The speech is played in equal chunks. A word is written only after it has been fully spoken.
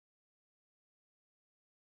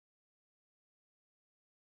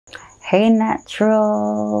Hey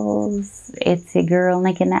naturals, it's your girl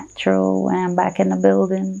Nikki Natural and I'm back in the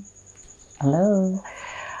building. Hello.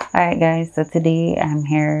 Alright guys, so today I'm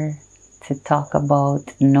here to talk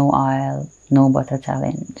about no oil, no butter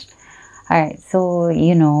challenge. Alright, so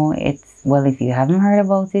well, if you haven't heard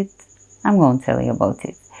about it, I'm going to tell you about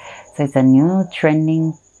it. So it's a new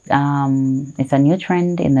trending it's a new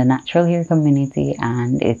trend in the natural hair community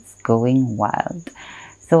and it's going wild.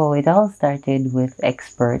 So it all started with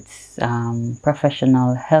experts,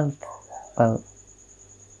 professional health, well,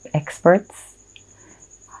 experts,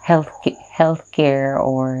 healthcare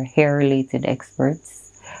or hair related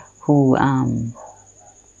experts who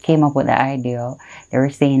came up with the idea. They were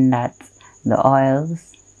saying that the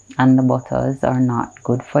oils and the butters are not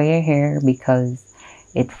good for your hair because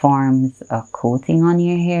it forms a coating on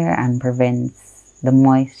your hair and prevents the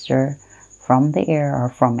moisture from the air or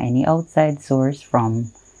from any outside source from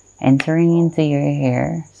entering into your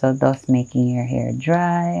hair, so thus making your hair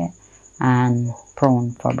dry and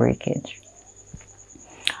prone for breakage.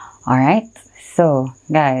 Alright, so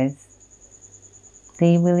guys, do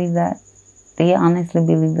you believe that? Do you honestly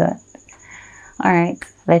believe that? Alright,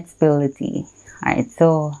 let's spill the tea. Alright,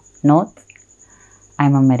 so note,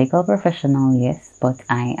 I'm a medical professional, yes, but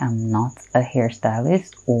I am not a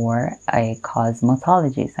hairstylist or a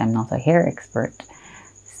cosmetologist. I'm not a hair expert.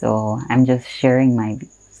 So I'm just sharing my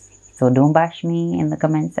views. So don't bash me in the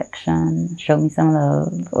comment section. Show me some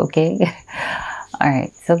love, okay?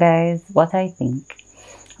 Alright, so guys, what I think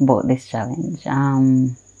about this challenge.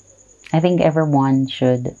 I think everyone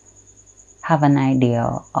should have an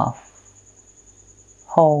idea of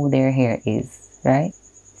how their hair is, right?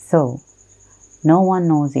 So no one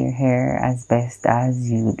knows your hair as best as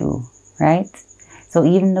you do, right? So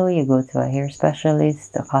even though you go to a hair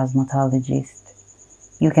specialist, a cosmetologist,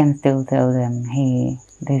 you can still tell them, hey,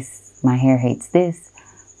 my hair hates this,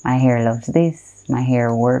 my hair loves this, my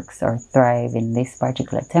hair works or thrive in this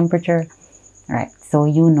particular temperature, right? So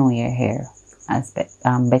you know your hair as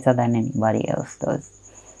better than anybody else does,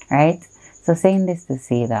 right? So saying this to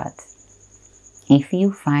say that if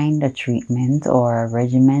you find a treatment or a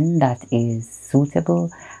regimen that is suitable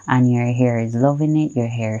and your hair is loving it, your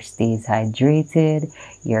hair stays hydrated,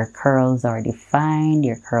 your curls are defined,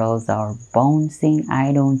 your curls are bouncing,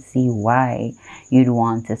 I don't see why you'd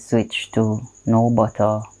want to switch to no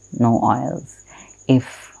butter, no oils.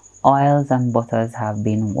 If oils and butters have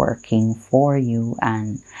been working for you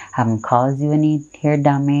and haven't caused you any hair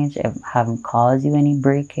damage, haven't caused you any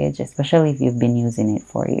breakage, especially if you've been using it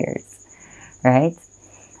for years, right?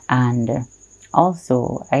 And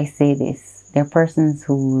also, I say this, there are persons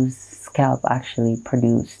whose scalp actually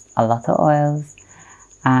produce a lot of oils,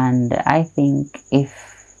 and I think if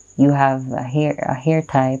you have a hair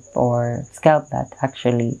type or scalp that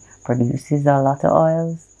actually produces a lot of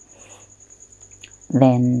oils,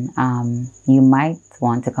 then you might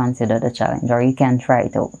want to consider the challenge, or you can try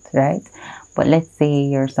it out, right? But let's say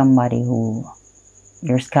you're somebody who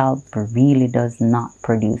your scalp really does not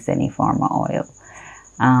produce any form of oil.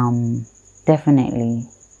 Definitely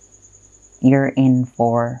you're in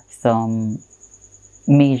for some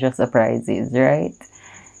major surprises, right?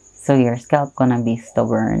 So your scalp gonna be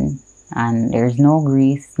stubborn and there's no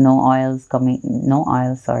grease, no oil,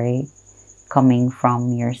 coming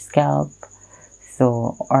from your scalp.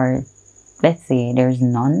 So, or let's say there's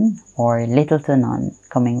none or little to none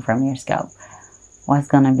coming from your scalp. What's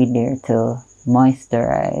gonna be there to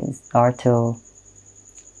moisturize or to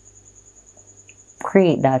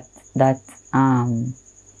create that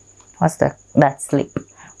slip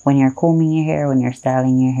when you're combing your hair, when you're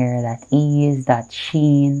styling your hair, that ease, that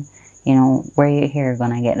sheen, where your hair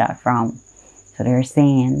gonna get that from? So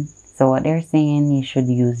what they're saying, you should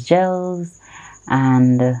use gels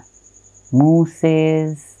and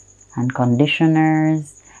mousses and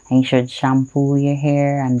conditioners, and you should shampoo your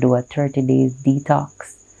hair and do a 30 days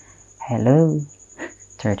detox. Hello,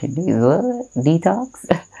 30 days what? Detox?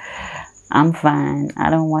 I'm fine. I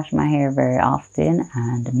don't wash my hair very often,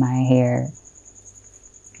 and my hair,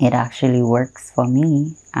 it actually works for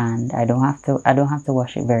me, and I don't have to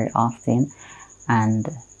wash it very often, and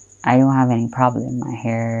I don't have any problem. My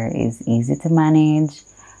hair is easy to manage.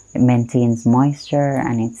 It maintains moisture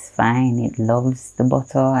and it's fine. It loves the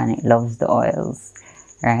butter and it loves the oils,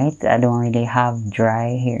 right? I don't really have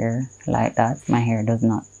dry hair like that. My hair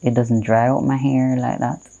doesn't dry out my hair like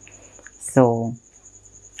that. So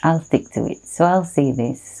I'll stick to it. So I'll say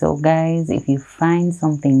this. So guys, if you find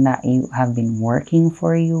something that you have been working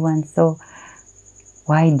for you, and so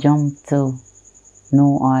why jump to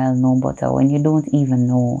no oil, no butter when you don't even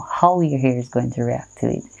know how your hair is going to react to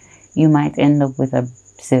it? You might end up with a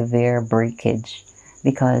severe breakage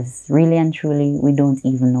because really and truly we don't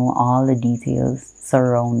even know all the details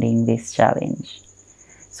surrounding this challenge.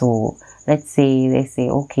 So let's say they say,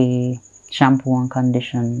 okay, shampoo and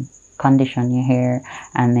condition your hair,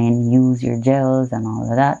 and then use your gels and all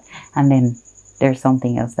of that, and then there's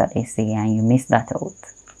something else that they say and you miss that out,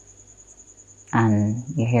 and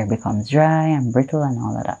your hair becomes dry and brittle and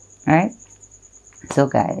all of that. Right? So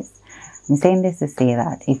guys, I'm saying this to say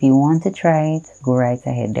that if you want to try it, go right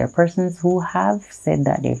ahead. There are persons who have said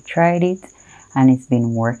that they've tried it and it's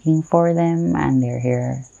been working for them and their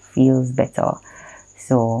hair feels better.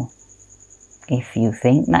 So if you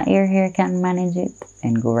think that your hair can manage it,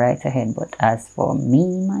 then go right ahead. But as for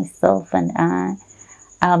me, myself, and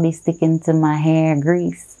I'll be sticking to my hair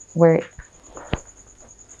grease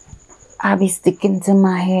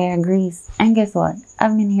And guess what?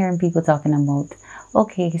 I've been hearing people talking about,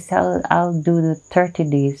 okay, so I'll do the 30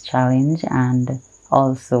 days challenge and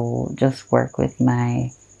also just work with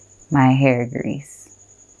my hair grease.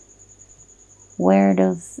 Where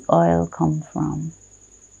does oil come from?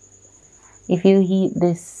 If you heat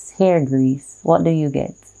this hair grease, what do you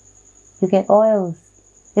get? You get oils.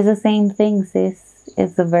 It's the same thing, sis.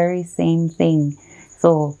 It's the very same thing.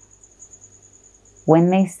 So when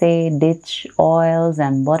they say ditch oils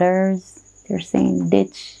and butters, they're saying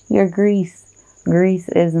ditch your grease. Grease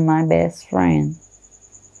is my best friend.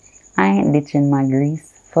 I ain't ditching my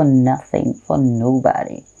grease for nothing, for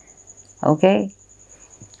nobody. Okay?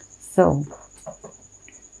 So,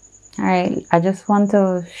 alright, I just want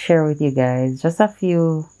to share with you guys just a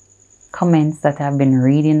few comments that I've been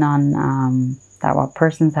reading on that what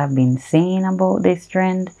persons have been saying about this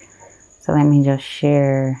trend. So let me just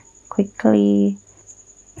share quickly.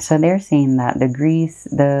 So they're saying that the grease,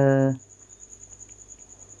 the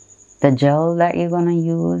gel that you're gonna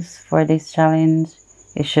use for this challenge,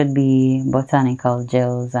 it should be botanical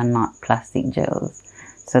gels and not plastic gels.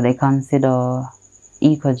 So they consider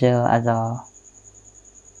eco gel as a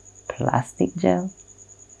plastic gel,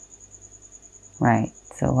 right?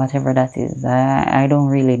 So whatever that is, I don't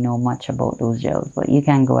really know much about those gels, but you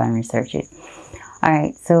can go and research it. All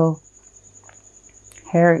right, so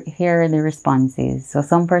here are the responses. So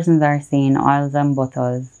some persons are saying oils and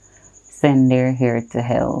butters send their hair to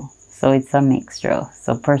hell. So it's a mixture.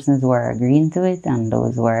 So persons who are agreeing to it and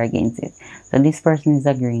those who are against it. So this person is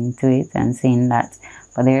agreeing to it and saying that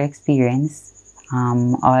for their experience,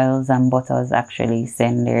 oils and butters actually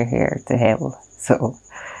send their hair to hell. So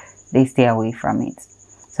they stay away from it.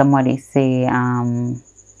 Somebody say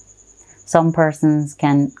some persons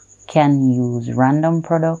can use random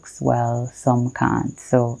products while some can't.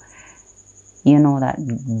 So you know that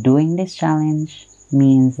doing this challenge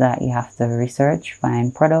means that you have to research,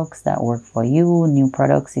 find products that work for you, new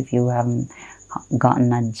products. If you haven't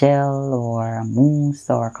gotten a gel or a mousse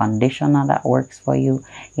or a conditioner that works for you,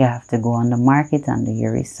 you have to go on the market and do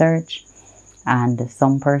your research. And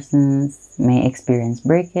some persons may experience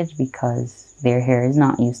breakage because their hair is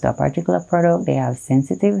not used to a particular product. They have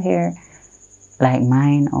sensitive hair like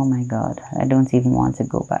mine. Oh my god, I don't even want to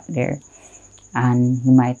go back there. And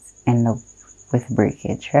you might end up with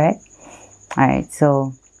breakage, right? All right,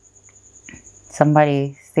 so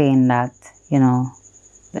somebody saying that, you know,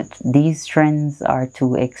 that these trends are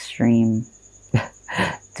too extreme.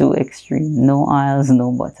 Too extreme. No oils,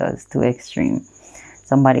 no butters. Too extreme.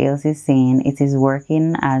 Somebody else is saying it is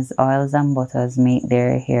working as oils and butters make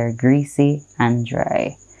their hair greasy and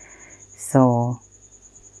dry. So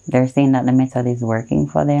they're saying that the method is working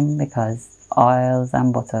for them because oils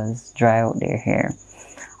and butters dry out their hair.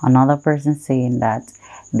 Another person saying that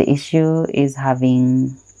the issue is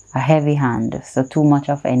having a heavy hand, so too much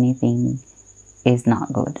of anything is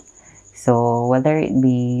not good. So whether it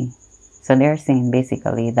be, so they're saying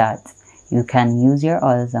basically that you can use your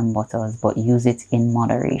oils and butters, but use it in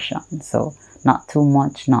moderation. So not too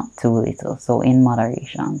much, not too little. So in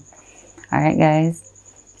moderation. All right, guys.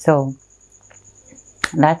 So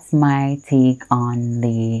that's my take on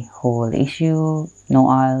the whole issue. No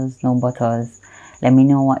oils, no butters. Let me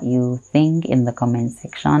know what you think in the comment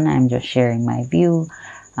section. I'm just sharing my view.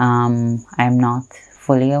 I'm not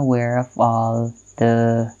fully aware of all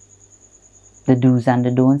the do's and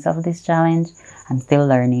the don'ts of this challenge. I'm still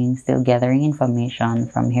learning, still gathering information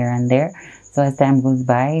from here and there. So as time goes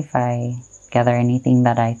by, if I gather anything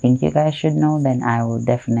that I think you guys should know, then I will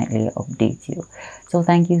definitely update you. So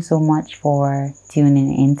thank you so much for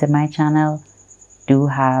tuning into my channel. Do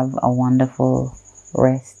have a wonderful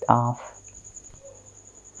rest of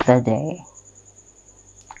the day.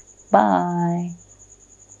 Bye.